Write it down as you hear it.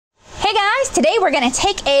Today we're going to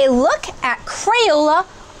take a look at Crayola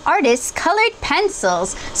artist colored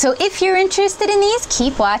pencils. So if you're interested in these,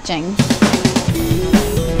 keep watching.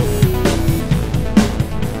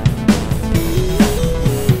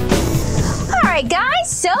 Alright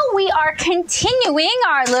guys, so we are continuing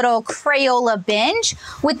our little Crayola binge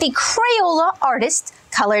with the Crayola artist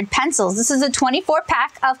colored pencils. This is a 24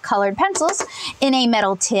 pack of colored pencils in a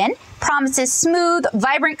metal tin. Promises smooth,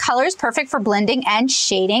 vibrant colors, perfect for blending and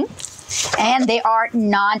shading. And they are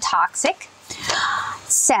non-toxic.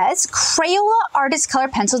 Says Crayola artist color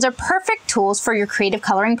pencils are perfect tools for your creative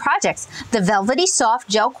coloring projects. The velvety soft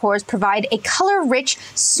gel cores provide a color-rich,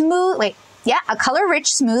 smooth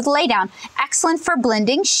laydown, excellent for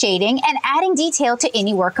blending, shading, and adding detail to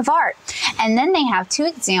any work of art. And then they have two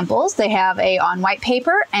examples. They have a on white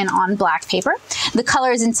paper and on black paper. The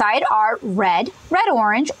colors inside are red,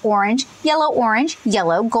 red-orange, orange,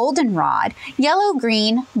 yellow, goldenrod,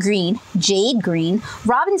 yellow-green, green, jade green,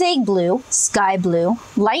 robin's egg blue, sky blue,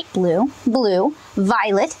 light blue, blue,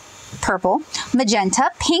 violet, purple, magenta,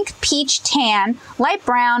 pink, peach, tan, light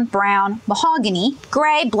brown, brown, mahogany,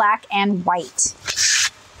 gray, black, and white.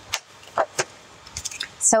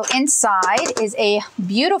 So inside is a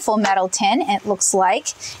beautiful metal tin. It looks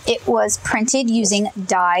like it was printed using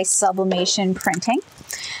dye sublimation printing.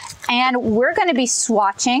 And we're going to be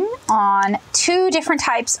swatching on two different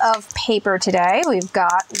types of paper today. We've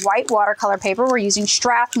got white watercolor paper. We're using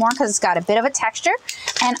Strathmore because it's got a bit of a texture.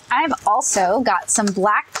 And I've also got some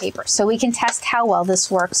black paper, so we can test how well this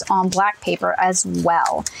works on black paper as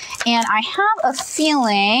well. And I have a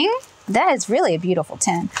feeling that is really a beautiful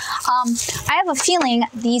tin. I have a feeling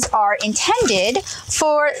these are intended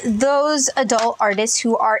for those adult artists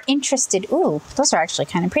who are interested. Ooh, those are actually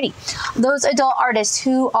kind of pretty. Those adult artists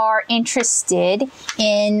who are interested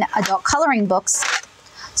in adult coloring books.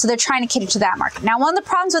 So they're trying to cater to that market. Now, one of the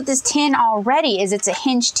problems with this tin already is it's a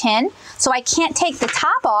hinged tin, so I can't take the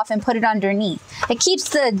top off and put it underneath. It keeps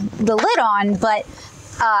the lid on, but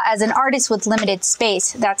as an artist with limited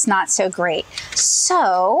space, that's not so great.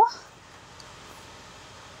 So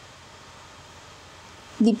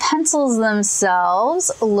the pencils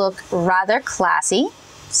themselves look rather classy.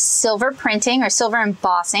 Silver printing or silver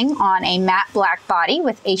embossing on a matte black body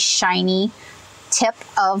with a shiny tip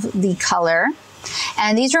of the color.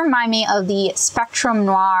 And these remind me of the Spectrum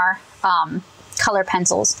Noir color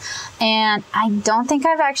pencils. And I don't think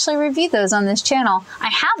I've actually reviewed those on this channel. I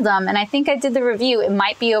have them, and I think I did the review. It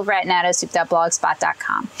might be over at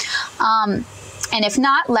natosoup.blogspot.com. And if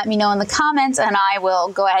not, let me know in the comments and I will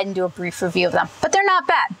go ahead and do a brief review of them. But they're not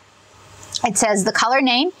bad. It says the color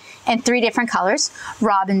name in 3 different colors: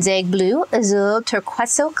 robin's egg blue, azul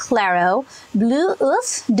turquoise claro, blue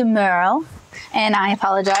oeuf de mer. And I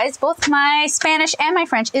apologize, both my Spanish and my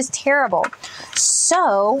French is terrible.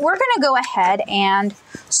 So we're gonna go ahead and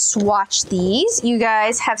swatch these. You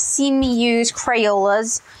guys have seen me use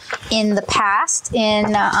Crayolas in the past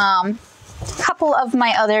in couple of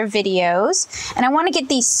my other videos, and I want to get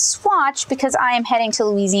these swatched because I am heading to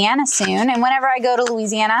Louisiana soon, and whenever I go to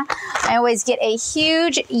Louisiana I always get a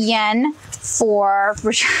huge yen for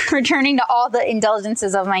returning to all the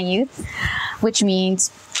indulgences of my youth, which means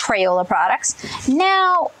Crayola products.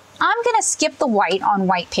 Now I'm gonna skip the white on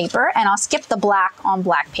white paper and I'll skip the black on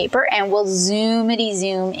black paper, and we'll zoomity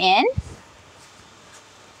zoom in.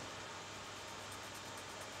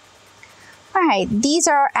 All right, these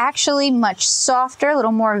are actually much softer, a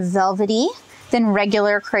little more velvety than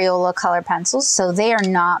regular Crayola color pencils, so they are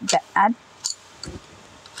not bad.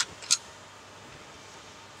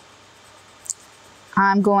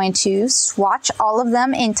 I'm going to swatch all of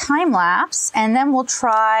them in time lapse, and then we'll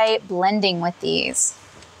try blending with these.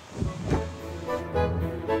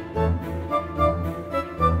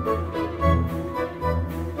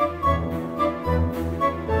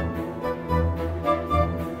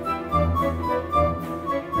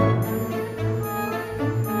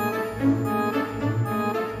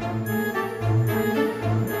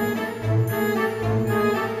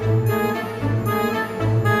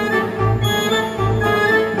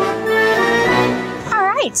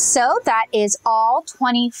 So that is all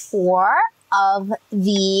 24 of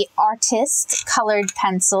the artist colored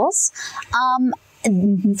pencils.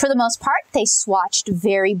 For the most part, they swatched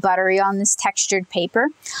very buttery on this textured paper.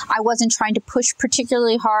 I wasn't trying to push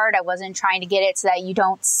particularly hard. I wasn't trying to get it so that you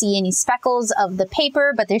don't see any speckles of the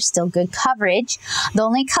paper, but there's still good coverage. The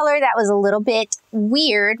only color that was a little bit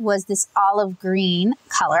weird was this olive green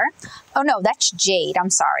color. Oh no, that's jade, I'm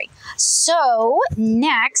sorry. So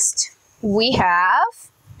next we have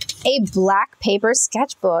a black paper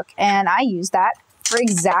sketchbook, and I use that for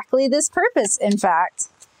exactly this purpose, in fact.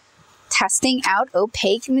 testing out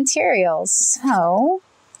opaque materials. So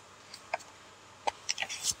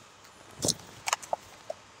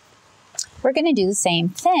we're going to do the same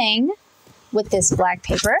thing with this black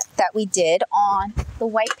paper that we did on the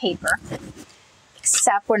white paper,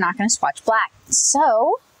 except we're not going to swatch black.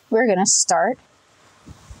 So we're going to start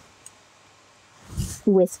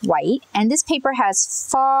with white, and this paper has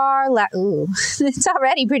far less, ooh, it's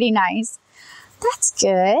already pretty nice. That's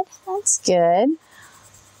good, that's good.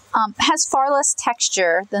 Has far less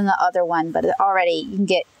texture than the other one, but already you can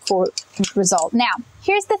get cool result. Now,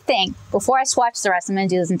 here's the thing. Before I swatch the rest, I'm going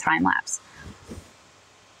to do this in time lapse.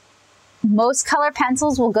 Most color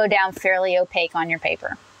pencils will go down fairly opaque on your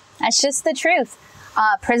paper. That's just the truth.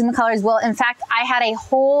 Prismacolors will. In fact, I had a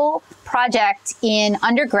whole project in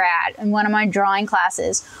undergrad in one of my drawing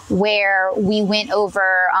classes where we went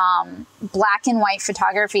over black and white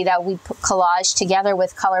photography that we collaged together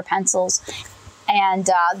with color pencils. And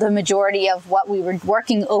the majority of what we were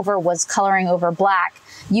working over was coloring over black.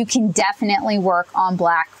 You can definitely work on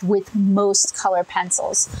black with most color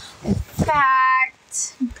pencils. In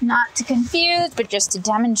fact, not to confuse, but just to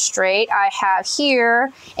demonstrate, I have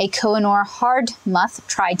here a Koh-i-Noor Hard Muth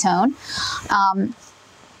Tritone.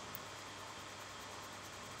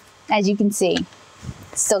 As you can see,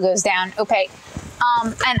 it still goes down opaque.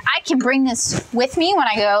 And I can bring this with me when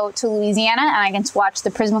I go to Louisiana, and I can swatch the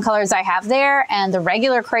Prismacolors I have there and the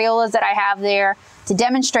regular Crayolas that I have there to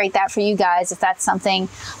demonstrate that for you guys, if that's something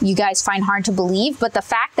you guys find hard to believe. But the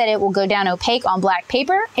fact that it will go down opaque on black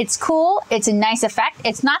paper, it's cool. It's a nice effect.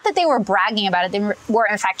 It's not that they were bragging about it. They were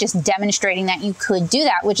in fact just demonstrating that you could do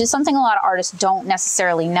that, which is something a lot of artists don't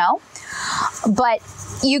necessarily know. But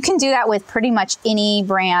you can do that with pretty much any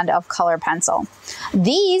brand of color pencil.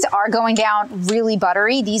 These are going down really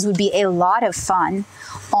buttery. These would be a lot of fun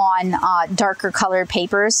on darker colored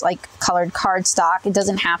papers, like colored cardstock. It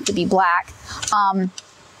doesn't have to be black.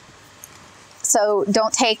 So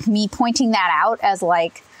don't take me pointing that out as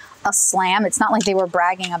like a slam. It's not like they were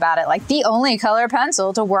bragging about it, like the only color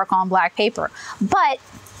pencil to work on black paper. But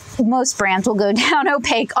most brands will go down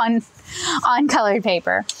opaque on colored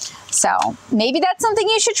paper. So maybe that's something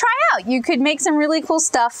you should try out. You could make some really cool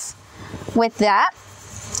stuff with that.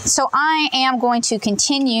 So I am going to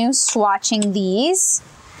continue swatching these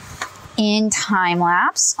in time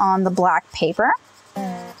lapse on the black paper.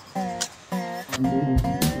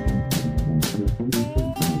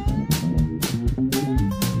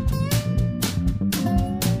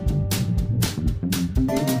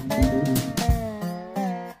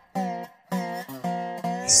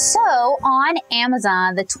 So on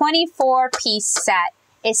Amazon, the 24-piece set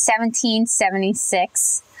is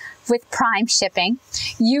 $17.76 with Prime shipping.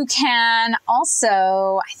 You can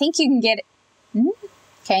also, I think you can get, can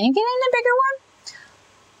you get in a bigger one?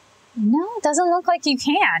 No, it doesn't look like you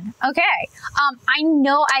can. Okay. I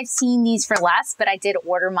know I've seen these for less, but I did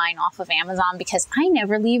order mine off of Amazon because I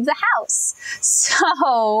never leave the house.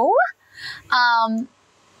 So,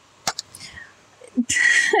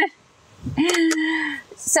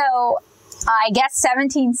 so I guess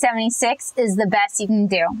 $17.76 is the best you can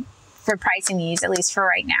do for pricing these, at least for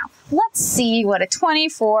right now. Let's see what a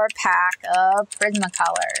 24 pack of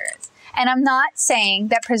Prismacolors. And I'm not saying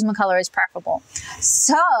that Prismacolor is preferable.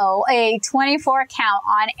 So a 24 count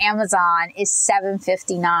on Amazon is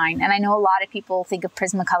 $7.59. And I know a lot of people think of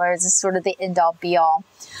Prismacolors as sort of the end-all be-all.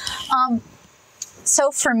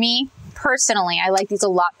 So for me, personally, I like these a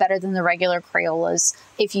lot better than the regular Crayolas.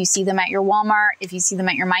 If you see them at your Walmart, if you see them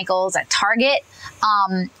at your Michaels, at Target,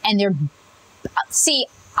 and they're, see,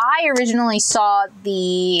 I originally saw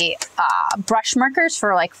the brush markers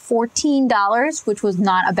for like $14, which was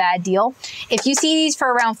not a bad deal. If you see these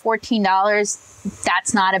for around $14,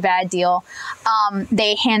 that's not a bad deal.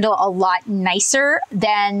 They handle a lot nicer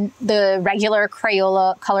than the regular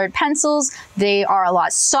Crayola colored pencils. They are a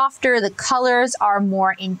lot softer. The colors are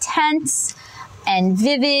more intense and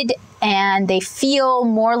vivid, and they feel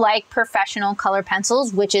more like professional color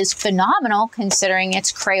pencils, which is phenomenal considering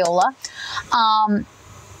it's Crayola.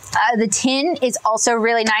 The tin is also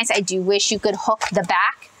really nice. I do wish you could hook the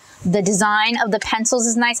back. The design of the pencils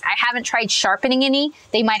is nice. I haven't tried sharpening any.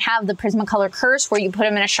 They might have the Prismacolor curse where you put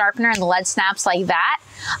them in a sharpener and the lead snaps like that.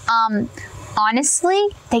 Honestly,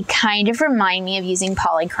 they kind of remind me of using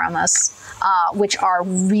Polychromos, which are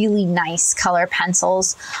really nice color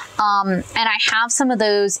pencils. And I have some of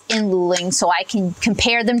those in Luling, so I can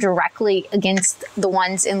compare them directly against the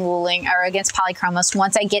ones in Luling or against Polychromos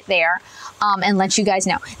once I get there, and let you guys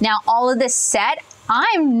know. Now, all of this set,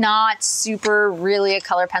 I'm not super really a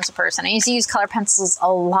color pencil person. I used to use color pencils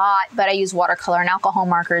a lot, but I use watercolor and alcohol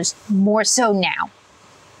markers more so now.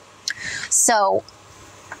 So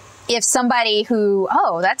if somebody who,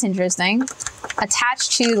 oh, that's interesting,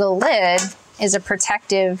 attached to the lid is a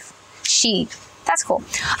protective sheet. That's cool.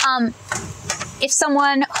 If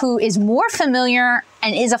someone who is more familiar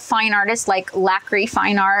and is a fine artist like Lacquerie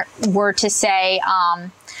Fine Art were to say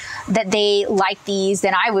that they like these,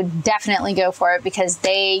 then I would definitely go for it because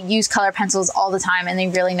they use color pencils all the time and they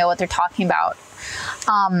really know what they're talking about.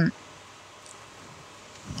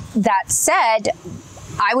 That said,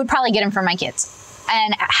 I would probably get them for my kids.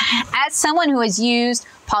 And as someone who has used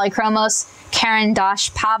Polychromos, Caran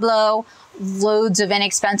d'Ache Pablo, loads of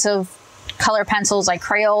inexpensive color pencils like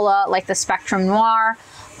Crayola, like the Spectrum Noir,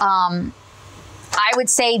 I would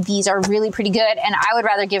say these are really pretty good, and I would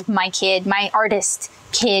rather give my kid, my artist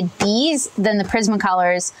kid, these than the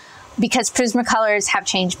Prismacolors, because Prismacolors have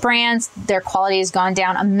changed brands. Their quality has gone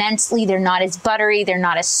down immensely. They're not as buttery, they're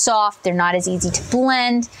not as soft, they're not as easy to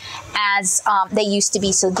blend as they used to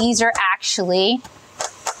be. So these are actually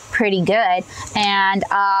pretty good. And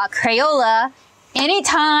Crayola,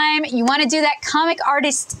 anytime you want to do that comic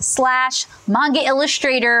artist slash manga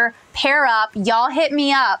illustrator pair up, y'all hit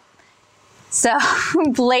me up. So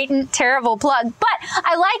blatant, terrible plug, but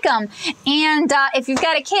I like them. And if you've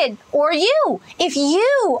got a kid, or if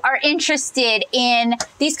you are interested in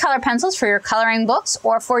these color pencils for your coloring books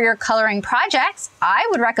or for your coloring projects, I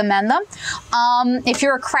would recommend them. If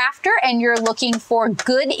you're a crafter and you're looking for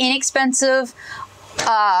good, inexpensive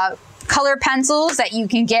color pencils that you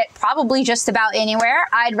can get probably just about anywhere,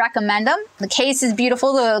 I'd recommend them. The case is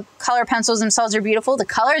beautiful. The color pencils themselves are beautiful. The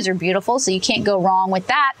colors are beautiful, so you can't go wrong with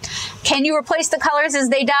that. Can you replace the colors as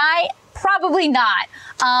they die? Probably not.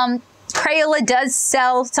 Crayola does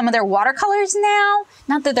sell some of their watercolors now.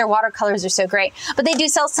 Not that their watercolors are so great, but they do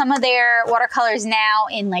sell some of their watercolors now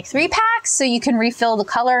in like 3-packs, so you can refill the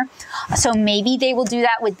color. So maybe they will do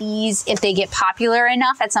that with these if they get popular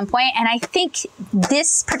enough at some point. And I think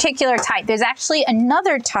this particular type, there's actually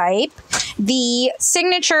another type, the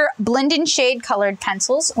signature blend and shade colored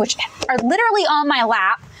pencils, which are literally on my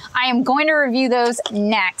lap. I am going to review those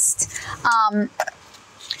next.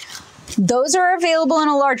 Those are available in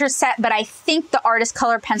a larger set, but I think the artist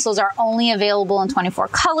color pencils are only available in 24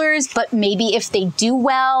 colors, but maybe if they do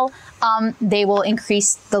well, they will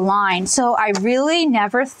increase the line. So I really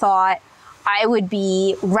never thought I would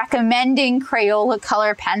be recommending Crayola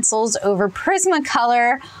color pencils over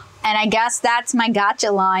Prismacolor. And I guess that's my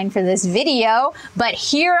gotcha line for this video. But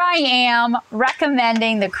here I am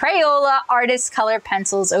recommending the Crayola artist color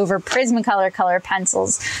pencils over Prismacolor color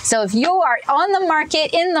pencils. So if you are on the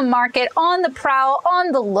market, in the market, on the prowl,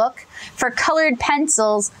 on the look for colored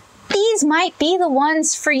pencils, these might be the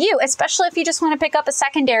ones for you, especially if you just want to pick up a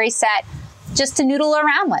secondary set just to noodle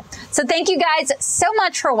around with. So thank you guys so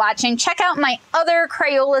much for watching. Check out my other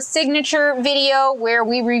Crayola signature video where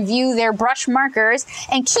we review their brush markers,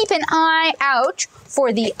 and keep an eye out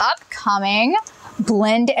for the upcoming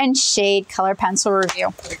blend and shade color pencil review.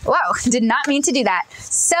 Whoa, did not mean to do that.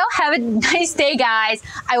 So have a nice day, guys.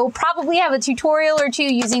 I will probably have a tutorial or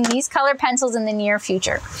two using these color pencils in the near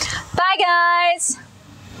future. Bye, guys.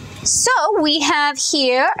 So we have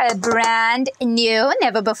here a brand new,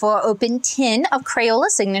 never before opened tin of Crayola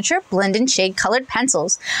signature blend and shade colored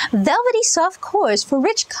pencils. Velvety soft cores for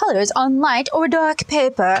rich colors on light or dark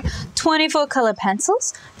paper. 24 color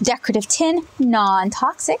pencils, decorative tin,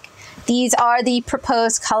 non-toxic. These are the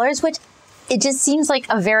proposed colors, which it just seems like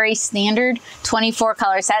a very standard 24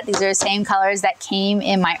 color set. These are the same colors that came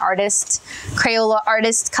in my Crayola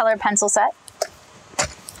artist color pencil set.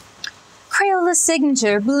 Crayola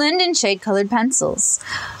signature blend and shade colored pencils.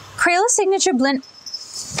 Crayola signature blend.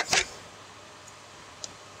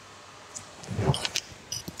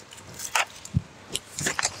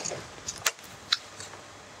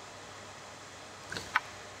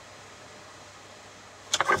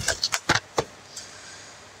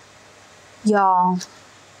 Y'all,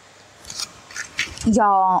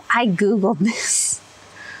 I Googled this.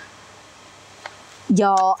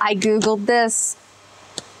 Y'all, I Googled this.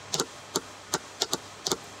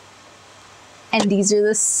 And these are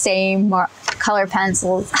the same color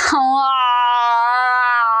pencils.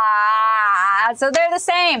 So they're the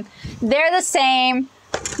same. They're the same.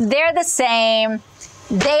 They're the same.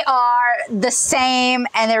 They are the same,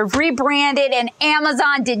 and they're rebranded, and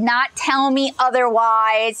Amazon did not tell me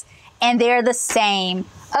otherwise, and they're the same.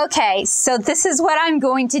 Okay, so this is what I'm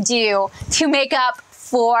going to do to make up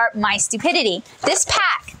for my stupidity. This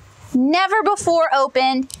pack, never before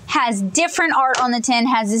opened, has different art on the tin,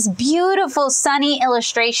 has this beautiful sunny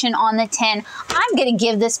illustration on the tin. I'm gonna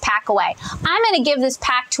give this pack away. I'm gonna give this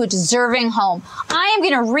pack to a deserving home. I am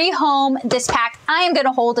gonna rehome this pack. I am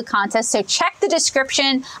gonna hold a contest, so check the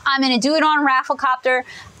description. I'm gonna do it on Rafflecopter.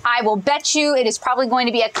 I will bet you it is probably going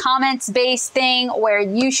to be a comments-based thing where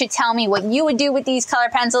you should tell me what you would do with these color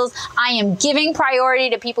pencils. I am giving priority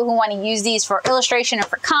to people who want to use these for illustration or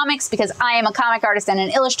for comics because I am a comic artist and an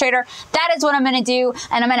illustrator. That is what I'm going to do,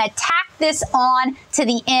 and I'm going to tack this on to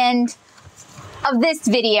the end of this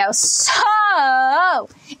video. So,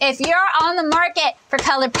 if you're on the market for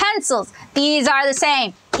colored pencils, these are the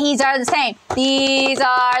same. These are the same. These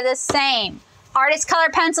are the same. Artist color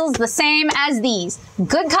pencils, the same as these.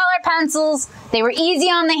 Good color pencils. They were easy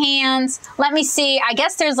on the hands. Let me see. I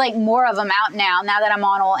guess there's like more of them out now that I'm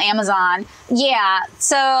on old Amazon. Yeah,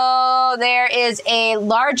 so there is a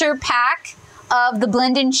larger pack of the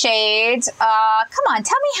blend-in shades. Come on,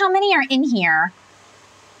 tell me how many are in here.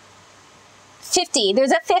 50.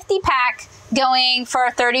 There's a 50 pack going for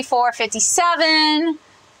 $34.57.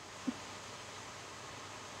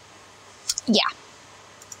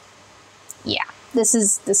 Yeah, this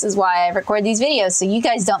is why I record these videos, so you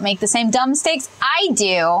guys don't make the same dumb mistakes I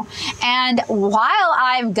do. And while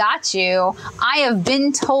I've got you, I have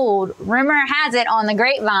been told, rumor has it on the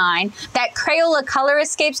grapevine, that Crayola Color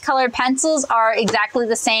Escapes colored pencils are exactly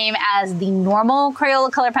the same as the normal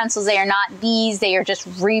Crayola color pencils. They are not these, they are just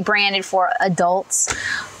rebranded for adults.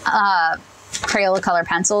 Crayola color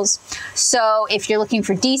pencils. So if you're looking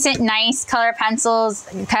for decent, nice color pencils,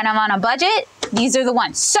 kind of on a budget, these are the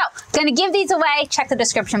ones. So, gonna give these away. Check the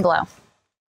description below.